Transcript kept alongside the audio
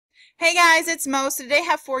Hey guys, it's Mo. So today I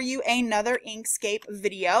have for you another Inkscape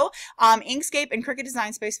video. Inkscape and Cricut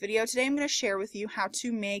Design Space video. Today I'm going to share with you how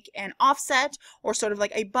to make an offset or sort of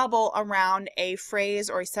like a bubble around a phrase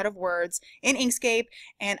or a set of words in Inkscape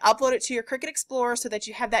and upload it to your Cricut Explore so that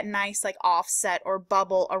you have that nice like offset or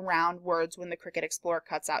bubble around words when the Cricut Explorer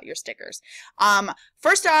cuts out your stickers.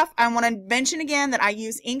 First off, I want to mention again that I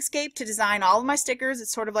use Inkscape to design all of my stickers.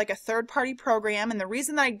 It's sort of like a third-party program, and the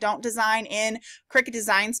reason that I don't design in Cricut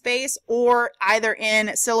Design Space or either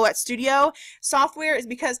in Silhouette Studio software is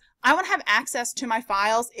because I want to have access to my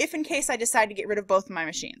files if in case I decide to get rid of both of my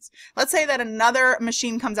machines. Let's say that another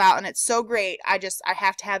machine comes out and it's so great I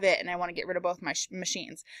have to have it and I want to get rid of both my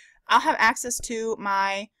machines. I'll have access to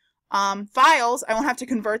my files. I won't have to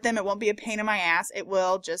convert them. It won't be a pain in my ass.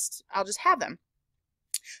 I'll just have them.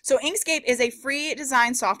 So Inkscape is a free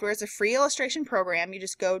design software. It's a free illustration program. You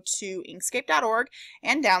just go to inkscape.org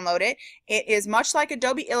and download it. It is much like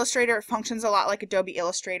Adobe Illustrator. It functions a lot like Adobe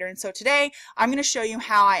Illustrator. And so today I'm going to show you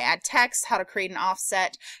how I add text, how to create an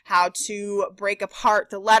offset, how to break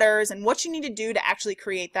apart the letters, and what you need to do to actually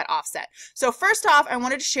create that offset. So first off, I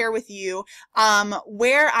wanted to share with you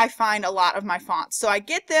where I find a lot of my fonts. So I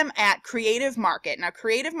get them at Creative Market. Now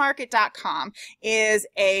creativemarket.com is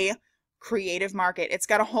a creative market. It's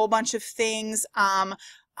got a whole bunch of things.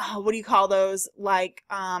 What do you call those? Like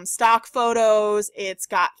stock photos. It's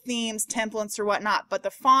got themes, templates, or whatnot. But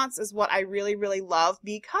the fonts is what I really, really love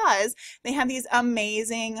because they have these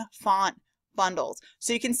amazing font bundles.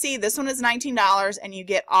 So you can see this one is $19 and you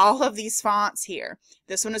get all of these fonts here.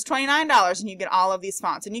 This one is $29 and you get all of these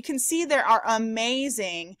fonts. And you can see there are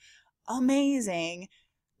amazing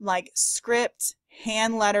like script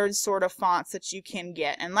hand lettered sort of fonts that you can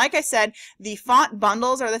get. And like I said, the font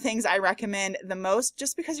bundles are the things I recommend the most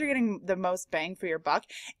just because you're getting the most bang for your buck.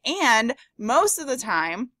 And most of the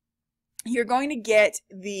time you're going to get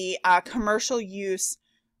the commercial use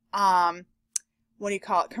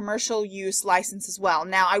commercial use license as well.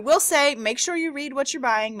 Now I will say, make sure you read what you're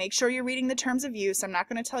buying, make sure you're reading the terms of use. I'm not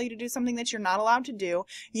going to tell you to do something that you're not allowed to do.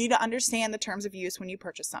 You need to understand the terms of use when you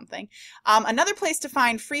purchase something. Another place to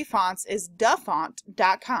find free fonts is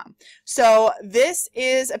dafont.com. So this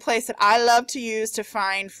is a place that I love to use to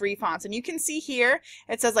find free fonts. And you can see here,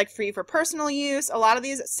 it says like free for personal use. A lot of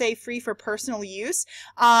these say free for personal use.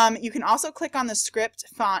 You can also click on the script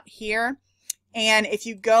font here. And if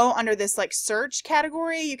you go under this like search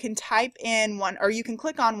category, you can type in you can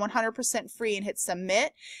click on 100% free and hit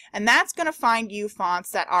submit, and that's going to find you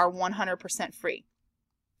fonts that are 100% free.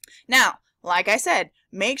 Now, like I said,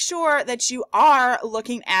 make sure that you are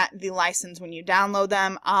looking at the license when you download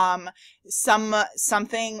them.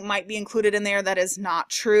 Something might be included in there that is not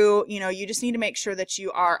true. You know, you just need to make sure that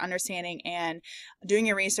you are understanding and doing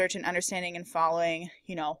your research and understanding and following,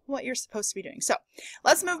 you know, what you're supposed to be doing. So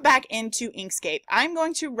let's move back into Inkscape. I'm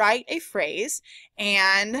going to write a phrase,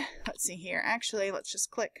 and let's see here. Actually, let's just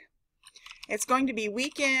click. It's going to be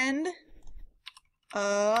weekend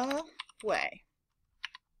away.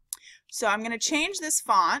 So I'm going to change this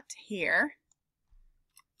font here,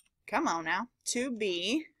 come on now, to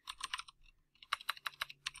be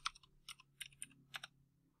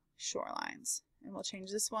Shorelines. And we'll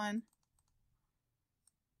change this one.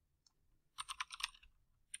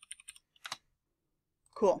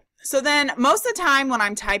 Cool. So then most of the time when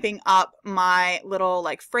I'm typing up my little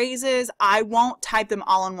like phrases, I won't type them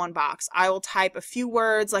all in one box. I will type a few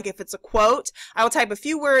words, like if it's a quote, I will type a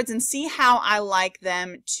few words and see how I like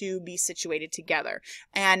them to be situated together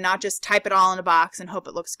and not just type it all in a box and hope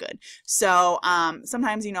it looks good. So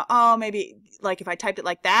sometimes, you know, oh, maybe like if I typed it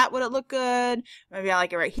like that, would it look good? Maybe I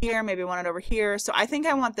like it right here. Maybe I want it over here. So I think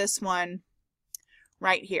I want this one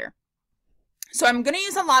right here. So I'm going to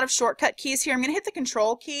use a lot of shortcut keys here. I'm going to hit the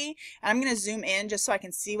control key and I'm going to zoom in just so I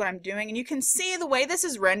can see what I'm doing. And you can see the way this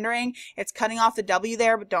is rendering, it's cutting off the W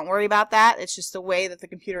there, but don't worry about that. It's just the way that the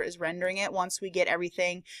computer is rendering it. Once we get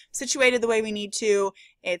everything situated the way we need to,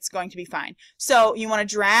 it's going to be fine. So you want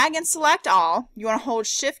to drag and select all. You want to hold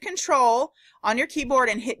Shift Control on your keyboard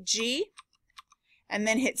and hit G, and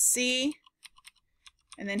then hit C,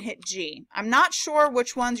 and then hit G. I'm not sure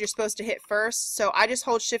which ones you're supposed to hit first, so I just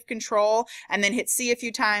hold Shift Control and then hit C a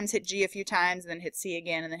few times, hit G a few times, and then hit C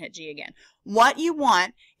again, and then hit G again. What you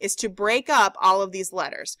want is to break up all of these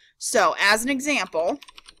letters. So as an example,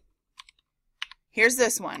 here's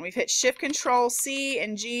this one. We've hit Shift Control C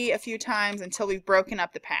and G a few times until we've broken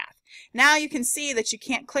up the path. Now you can see that you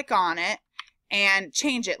can't click on it and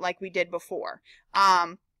change it like we did before,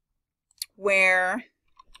 where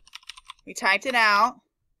we typed it out.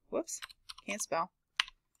 Whoops, can't spell.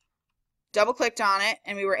 double clicked on it,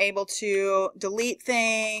 and we were able to delete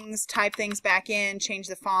things, type things back in, change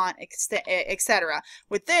the font, etc.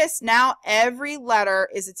 With this, now every letter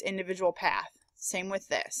is its individual path. Same with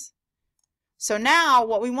this. So now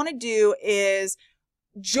what we want to do is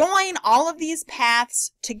join all of these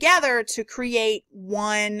paths together to create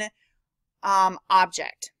one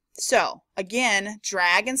object. So again,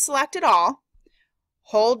 drag and select it all.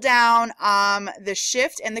 Hold down the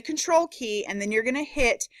Shift and the Control key, and then you're going to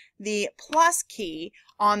hit the plus key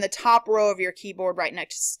on the top row of your keyboard right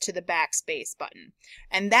next to the backspace button.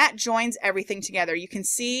 And that joins everything together. You can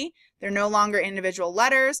see they're no longer individual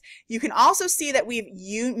letters. You can also see that we've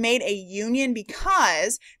made a union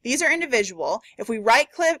because these are individual. If we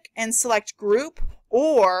right click and select group,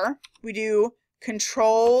 or we do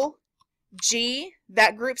Control G,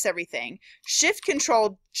 that groups everything. Shift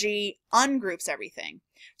Control G ungroups everything.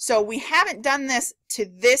 So we haven't done this to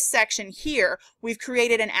this section here. We've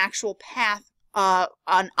created an actual path,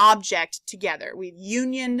 an object together. We've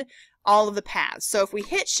unioned all of the paths. So if we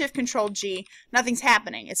hit Shift Control G, nothing's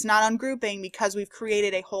happening. It's not ungrouping because we've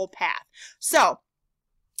created a whole path. So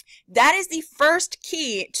that is the first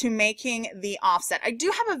key to making the offset. I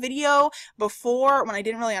do have a video before, when I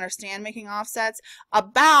didn't really understand making offsets,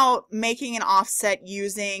 about making an offset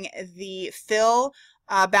using the fill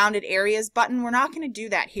bounded areas button. We're not going to do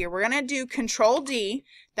that here. We're going to do Control D.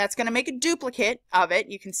 That's going to make a duplicate of it.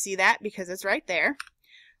 You can see that because it's right there.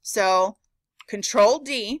 So Control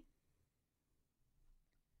D.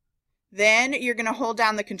 Then you're going to hold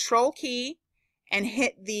down the Control key and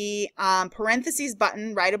hit the parentheses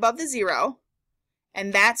button right above the 0,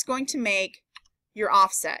 and that's going to make your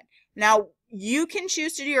offset. Now you can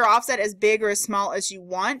choose to do your offset as big or as small as you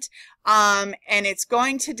want, and it's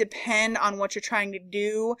going to depend on what you're trying to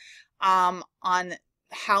do, on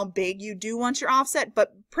how big you do want your offset, but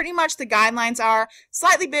pretty much the guidelines are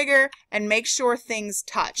slightly bigger and make sure things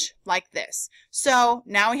touch like this. So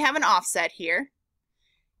now we have an offset here.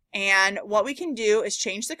 And what we can do is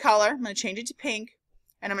change the color. I'm going to change it to pink,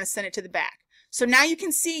 and I'm going to send it to the back. So now you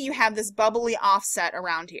can see you have this bubbly offset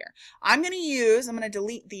around here. I'm going to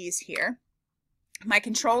delete these here, my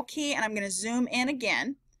Control key, and I'm going to zoom in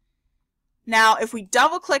again. Now if we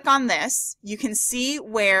double click on this, you can see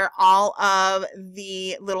where all of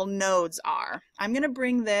the little nodes are. I'm going to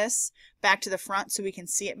bring this back to the front so we can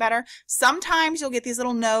see it better. Sometimes you'll get these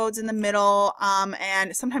little nodes in the middle,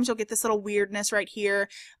 and sometimes you'll get this little weirdness right here.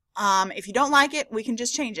 If you don't like it, we can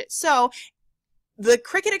just change it. So the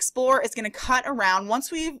Cricut Explore is going to cut around.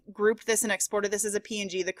 Once we've grouped this and exported this as a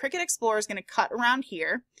PNG, the Cricut Explore is going to cut around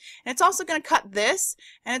here. And it's also going to cut this,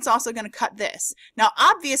 and it's also going to cut this. Now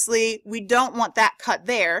obviously we don't want that cut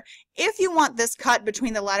there. If you want this cut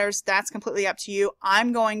between the letters, that's completely up to you.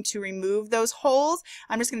 I'm going to remove those holes.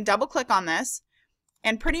 I'm just going to double click on this.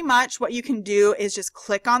 And pretty much what you can do is just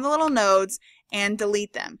click on the little nodes and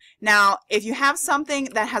delete them. Now, if you have something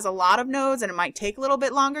that has a lot of nodes and it might take a little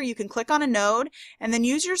bit longer, you can click on a node and then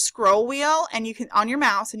use your scroll wheel and you can on your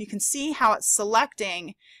mouse, and you can see how it's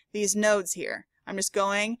selecting these nodes here. I'm just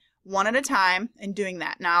going one at a time and doing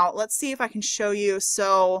that. Now, let's see if I can show you.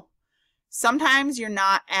 So sometimes you're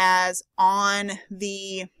not as on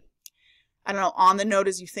the on the node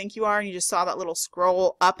as you think you are, and you just saw that little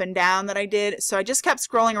scroll up and down that I did. So I just kept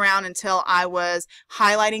scrolling around until I was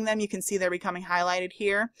highlighting them. You can see they're becoming highlighted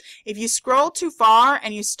here. If you scroll too far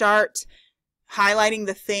and you start highlighting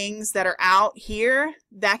the things that are out here,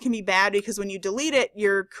 that can be bad because when you delete it,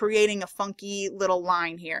 you're creating a funky little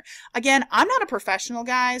line here. Again, I'm not a professional,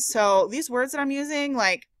 guys, so these words that I'm using,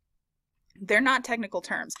 like, they're not technical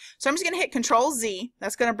terms. So I'm just going to hit Control Z.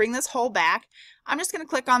 That's going to bring this whole back. I'm just going to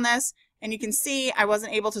click on this, and you can see I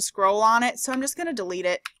wasn't able to scroll on it, so I'm just going to delete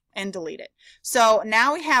it and delete it. So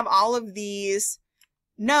now we have all of these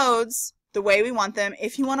nodes the way we want them.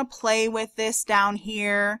 If you want to play with this down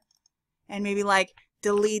here and maybe like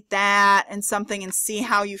delete that and something and see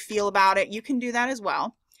how you feel about it, you can do that as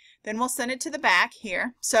well. Then we'll send it to the back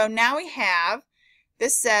here. So now we have,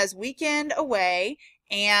 this says weekend away,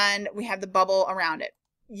 and we have the bubble around it.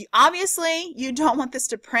 Obviously, you don't want this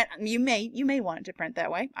to print. You may want it to print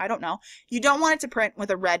that way. I don't know. You don't want it to print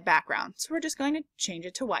with a red background. So we're just going to change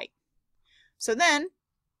it to white. So then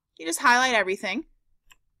you just highlight everything.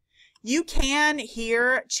 You can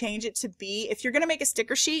here change it to be, if you're going to make a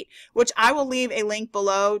sticker sheet, which I will leave a link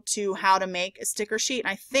below to how to make a sticker sheet.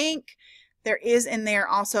 And I think there is in there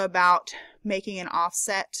also about making an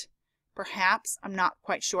offset, perhaps. I'm not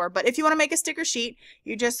quite sure. But if you want to make a sticker sheet,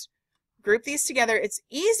 you just group these together. It's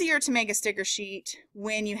easier to make a sticker sheet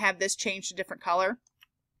when you have this changed to a different color.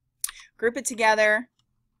 Group it together,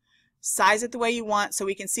 size it the way you want. So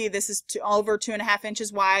we can see this is over 2.5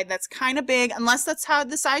 inches wide. That's kind of big, unless that's how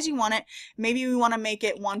the size you want it. Maybe we want to make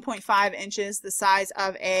it 1.5 inches, the size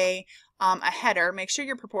of a header. Make sure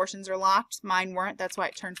your proportions are locked. Mine weren't. That's why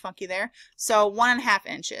it turned funky there. So 1.5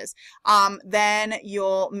 inches. Then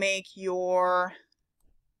you'll make your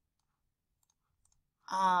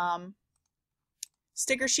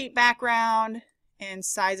sticker sheet background and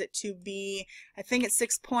size it to be, I think it's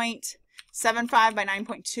 6.75 by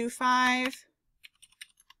 9.25.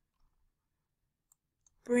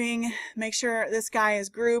 Make sure this guy is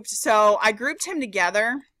grouped. So I grouped him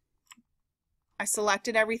together. I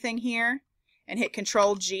selected everything here and hit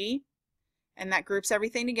Control G, and that groups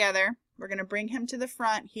everything together. We're going to bring him to the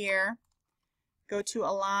front here. Go to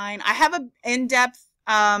Align. I have an in-depth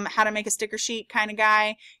how to make a sticker sheet kind of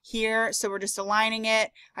guy here, so we're just aligning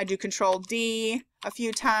it. I do Control D a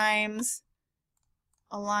few times.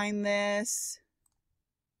 Align this.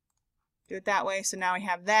 Do it that way. So now we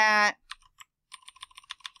have that.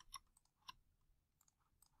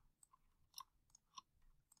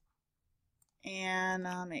 And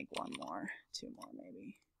I'll make one more, two more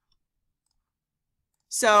maybe.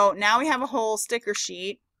 So now we have a whole sticker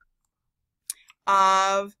sheet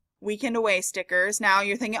of Weekend Away stickers. Now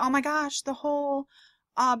you're thinking, oh my gosh, the whole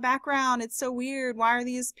background, it's so weird. Why are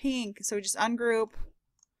these pink? So we just ungroup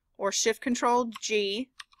or Shift Control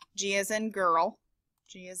G. G as in girl.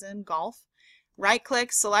 G as in golf. Right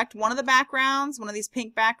click, select one of the backgrounds, one of these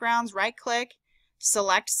pink backgrounds, right click,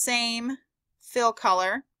 select same, fill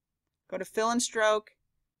color. Go to Fill and Stroke,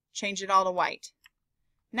 change it all to white.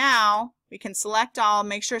 Now we can select all,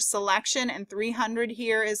 make sure Selection and 300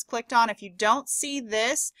 here is clicked on. If you don't see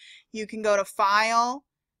this, you can go to File,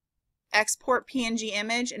 Export PNG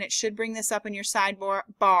Image, and it should bring this up in your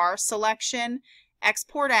sidebar. Selection,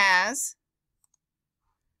 Export As,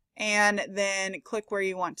 and then click where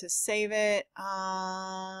you want to save it.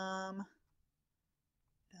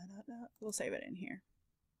 We'll save it in here.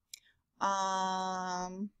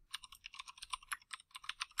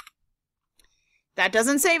 That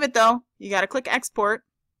doesn't save it though. You got to click Export.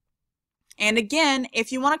 And again,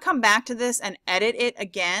 if you want to come back to this and edit it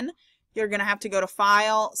again, you're going to have to go to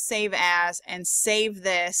File, Save As, and save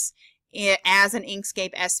this as an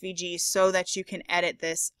Inkscape SVG so that you can edit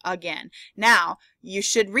this again. Now, you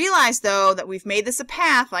should realize though that we've made this a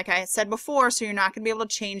path, like I said before, so you're not going to be able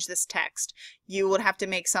to change this text. You would have to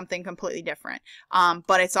make something completely different.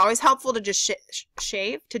 But it's always helpful to just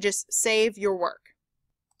save your work.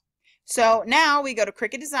 So now we go to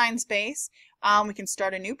Cricut Design Space. We can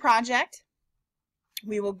start a new project.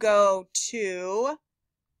 We will go to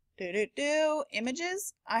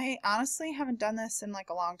images. I honestly haven't done this in like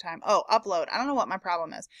a long time. Oh, upload. I don't know what my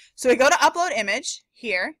problem is. So we go to Upload Image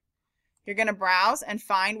here. You're going to browse and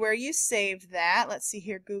find where you saved that. Let's see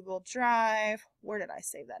here, Google Drive. Where did I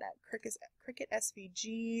save that at? Cricut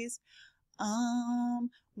SVGs.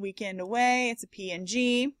 Weekend Away. It's a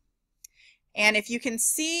PNG. And if you can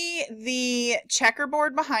see the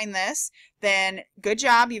checkerboard behind this, then good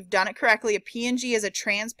job, you've done it correctly. A PNG is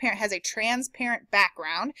has a transparent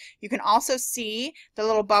background. You can also see the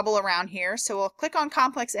little bubble around here. So we'll click on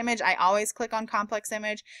Complex Image. I always click on Complex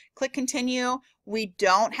Image. Click Continue. We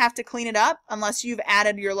don't have to clean it up unless you've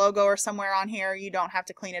added your logo or somewhere on here. You don't have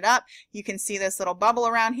to clean it up. You can see this little bubble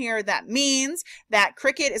around here. That means that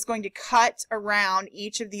Cricut is going to cut around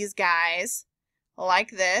each of these guys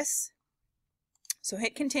like this. So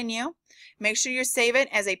hit Continue. Make sure you save it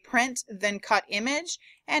as a print, then cut image,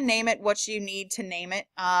 and name it what you need to name it.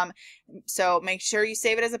 So make sure you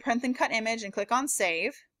save it as a print, then cut image, and click on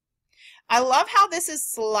Save. I love how this is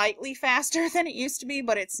slightly faster than it used to be,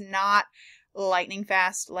 but it's not lightning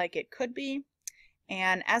fast like it could be.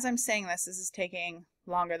 And as I'm saying this is taking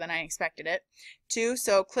longer than I expected it to.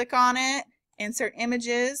 So click on it, insert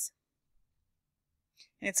images.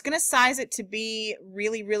 And it's going to size it to be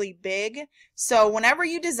really, really big. So whenever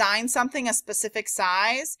you design something a specific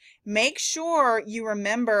size, make sure you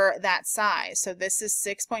remember that size. So this is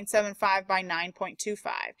 6.75 by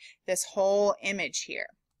 9.25, this whole image here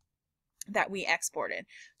that we exported.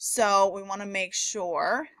 So we want to make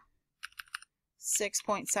sure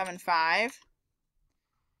 6.75.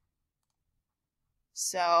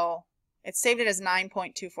 So it's saved it as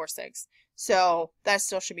 9.246. So that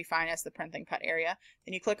still should be fine as the print and cut area.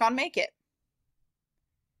 Then you click on Make It.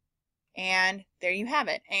 And there you have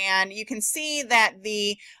it. And you can see that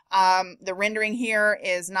the rendering here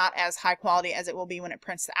is not as high quality as it will be when it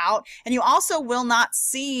prints out. And you also will not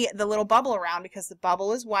see the little bubble around because the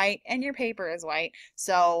bubble is white and your paper is white.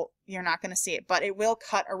 So you're not going to see it, but it will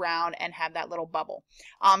cut around and have that little bubble.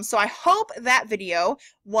 So I hope that video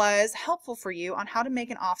was helpful for you on how to make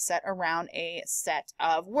an offset around a set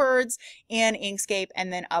of words in Inkscape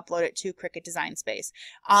and then upload it to Cricut Design Space.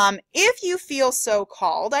 If you feel so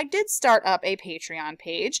called, I did start up a Patreon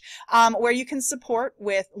page where you can support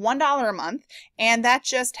with $1 a month, and that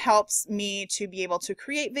just helps me to be able to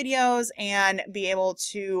create videos and be able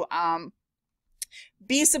to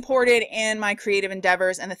be supported in my creative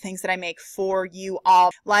endeavors and the things that I make for you all,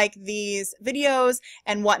 like these videos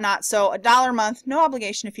and whatnot. So $1 a month, no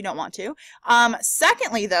obligation if you don't want to.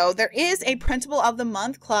 Secondly, though, there is a Printable of the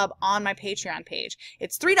Month club on my Patreon page.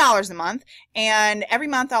 It's $3 a month, and every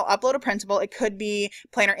month I'll upload a printable. It could be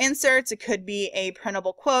planner inserts, it could be a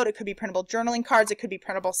printable quote, it could be printable journaling cards, it could be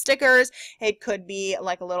printable stickers, it could be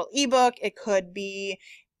like a little ebook, it could be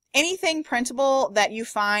anything printable that you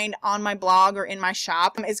find on my blog or in my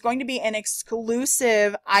shop is going to be an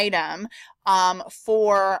exclusive item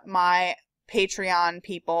for my Patreon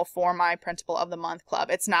people, for my Printable of the Month club.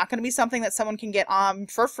 It's not going to be something that someone can get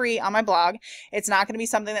for free on my blog. It's not going to be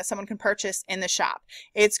something that someone can purchase in the shop.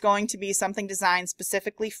 It's going to be something designed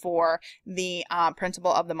specifically for the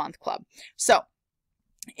Printable of the Month club. So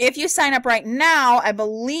if you sign up right now, I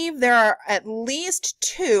believe there are at least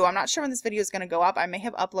 2. I'm not sure when this video is going to go up. I may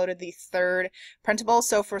have uploaded the 3rd printable.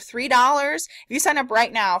 So for $3, if you sign up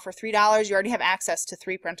right now for $3, you already have access to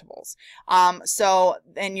 3 printables.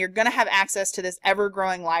 And you're going to have access to this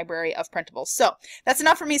ever-growing library of printables. So that's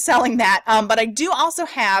enough for me selling that. But I do also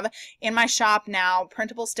have in my shop now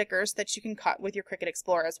printable stickers that you can cut with your Cricut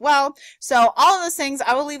Explore as well. So all of those things,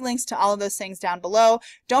 I will leave links to all of those things down below.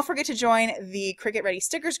 Don't forget to join the Cricut Ready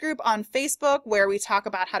Stickers group on Facebook, where we talk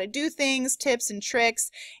about how to do things, tips and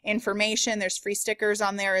tricks, information. There's free stickers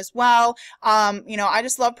on there as well. You know, I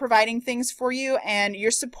just love providing things for you, and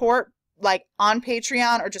your support, like on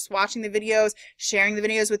Patreon or just watching the videos, sharing the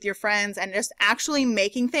videos with your friends, and just actually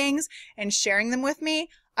making things and sharing them with me.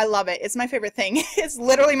 I love it. It's my favorite thing. It's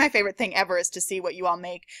literally my favorite thing ever, is to see what you all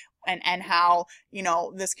make and how, you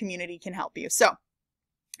know, this community can help you. So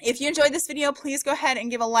if you enjoyed this video, please go ahead and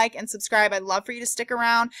give a like and subscribe. I'd love for you to stick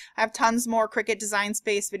around. I have tons more Cricut Design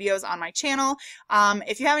Space videos on my channel.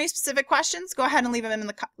 If you have any specific questions, go ahead and leave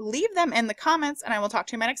them in the comments, and I will talk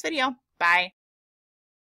to you in my next video. Bye.